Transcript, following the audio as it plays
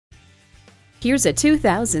Here's a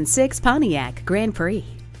 2006 Pontiac Grand Prix.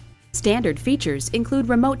 Standard features include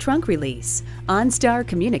remote trunk release, OnStar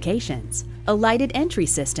communications, a lighted entry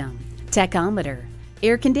system, tachometer,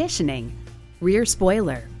 air conditioning, rear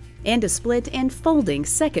spoiler, and a split and folding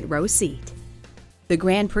second row seat. The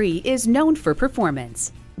Grand Prix is known for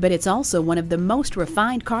performance, but it's also one of the most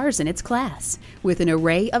refined cars in its class, with an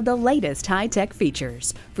array of the latest high-tech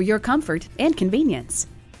features for your comfort and convenience.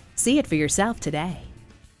 See it for yourself today.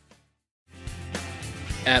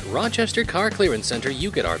 At Rochester Car Clearance Center,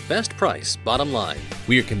 you get our best price, bottom line.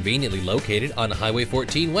 We are conveniently located on Highway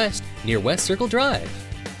 14 West near West Circle Drive.